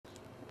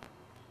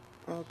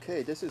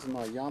Okay, this is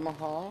my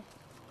Yamaha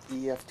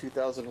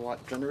EF2000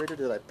 watt generator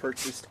that I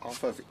purchased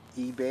off of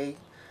eBay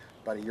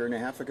about 1.5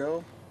 years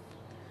ago.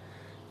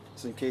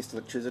 So in case the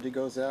electricity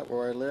goes out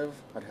where I live,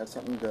 I'd have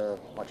something to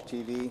watch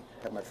TV,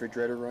 have my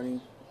refrigerator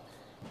running.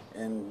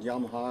 And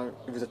Yamaha,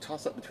 it was a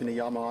toss-up between a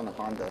Yamaha and a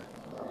Honda.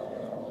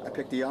 I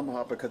picked the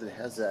Yamaha because it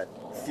has that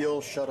fuel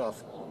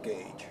shut-off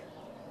gauge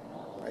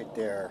right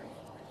there.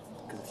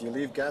 Because if you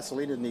leave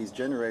gasoline in these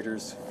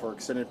generators for an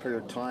extended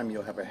period of time,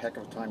 you'll have a heck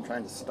of a time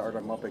trying to start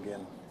them up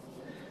again.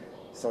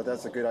 So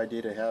that's a good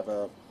idea to have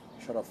a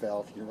shut-off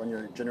valve. You run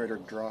your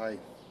generator dry.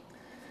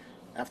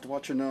 After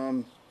watching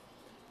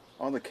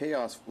all the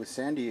chaos with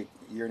Sandy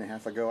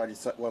 1.5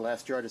 years ago,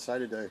 last year I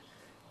decided to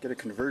get a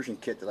conversion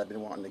kit that I've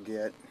been wanting to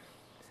get.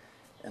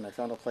 And I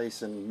found a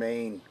place in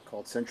Maine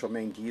called Central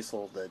Maine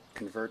Diesel that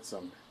converts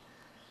them.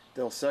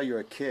 They'll sell you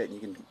a kit and you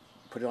can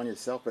put it on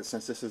yourself, but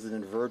since this is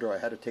an inverter, I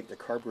had to take the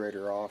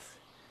carburetor off,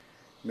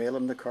 mail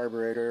them the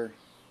carburetor,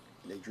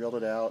 they drilled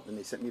it out, and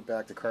they sent me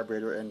back the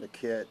carburetor and the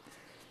kit,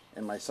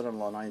 and my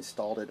son-in-law and I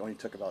installed it. It only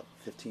took about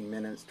 15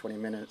 minutes, 20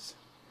 minutes.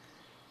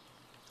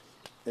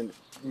 And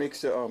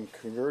makes a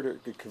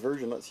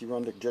conversion, lets you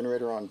run the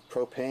generator on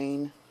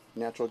propane,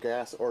 natural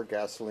gas, or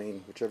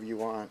gasoline, whichever you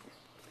want.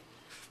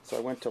 So I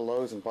went to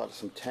Lowe's and bought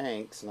some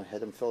tanks, and I had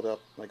them filled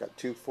up. I got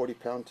two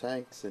 40-pound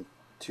tanks and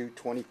two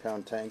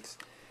 20-pound tanks,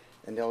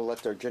 and they'll let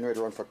their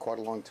generator run for quite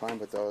a long time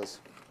with those.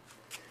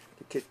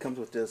 The kit comes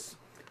with this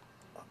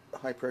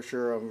high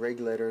pressure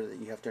regulator that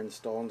you have to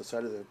install on the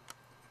side of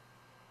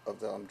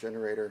the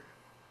generator.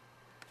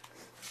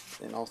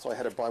 And also I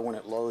had to buy one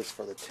at Lowe's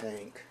for the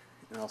tank.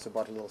 And I also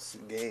bought a little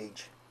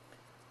gauge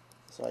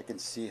so I can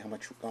see how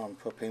much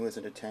propane was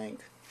in the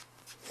tank.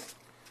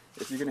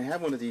 If you're going to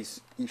have one of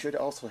these, you should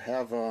also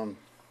have a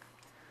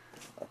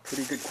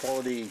pretty good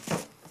quality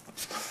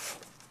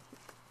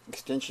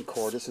extension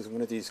cord. This is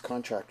one of these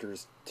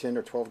contractors, 10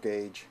 or 12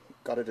 gauge.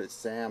 Got it at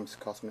Sam's,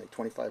 cost me like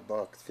 25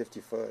 bucks, 50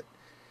 foot.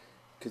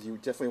 Because you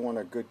definitely want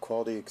a good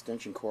quality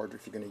extension cord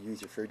if you're going to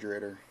use your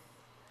refrigerator.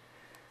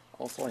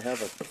 Also, I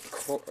have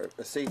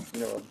a safe,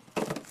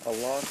 a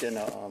lock and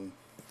a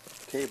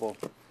cable,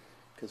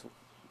 because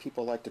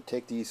people like to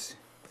take these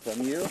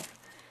from you,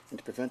 and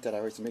to prevent that, I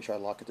always make sure I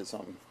lock it to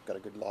something. Got a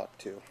good lock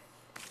too.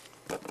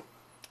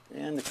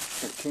 And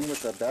it came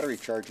with a battery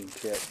charging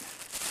kit.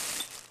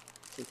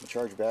 So you can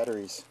charge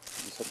batteries.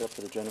 You set it up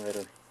to the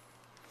generator.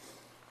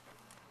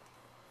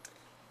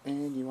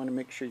 And you want to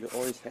make sure you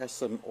always have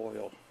some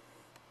oil,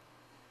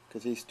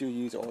 because these do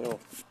use oil,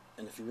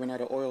 and if you run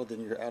out of oil,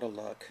 then you're out of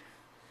luck.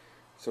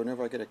 So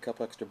whenever I get a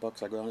couple extra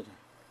bucks, I go down to the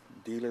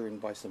dealer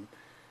and buy some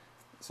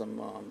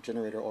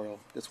generator oil.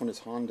 This one is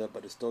Honda,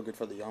 but it's still good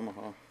for the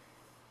Yamaha.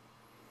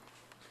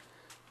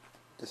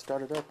 To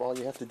start it up, all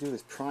you have to do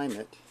is prime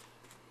it.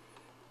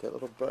 That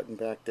little button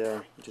back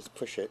there, you just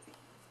push it.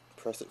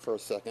 Press it for a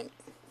second.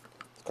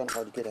 It's kind of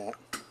hard to get at.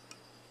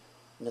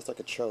 And it's like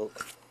a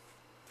choke.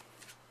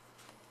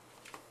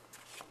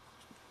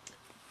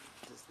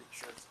 Just make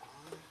sure it's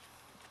on.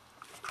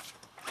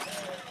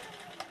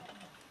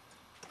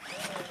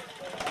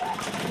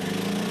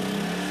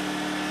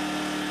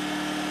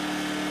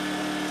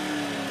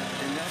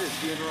 And that is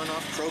being run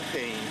off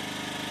propane.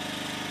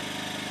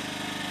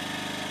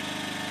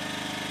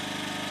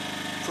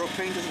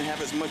 Propane doesn't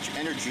have as much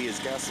energy as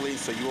gasoline,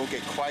 so you won't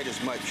get quite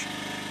as much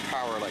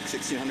power, like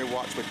 1600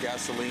 watts with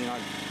gasoline on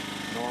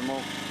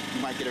normal.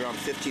 You might get around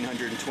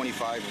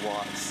 1525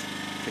 watts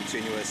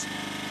continuous,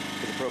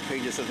 because the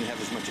propane just doesn't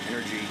have as much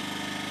energy,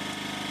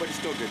 but it's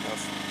still good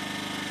enough.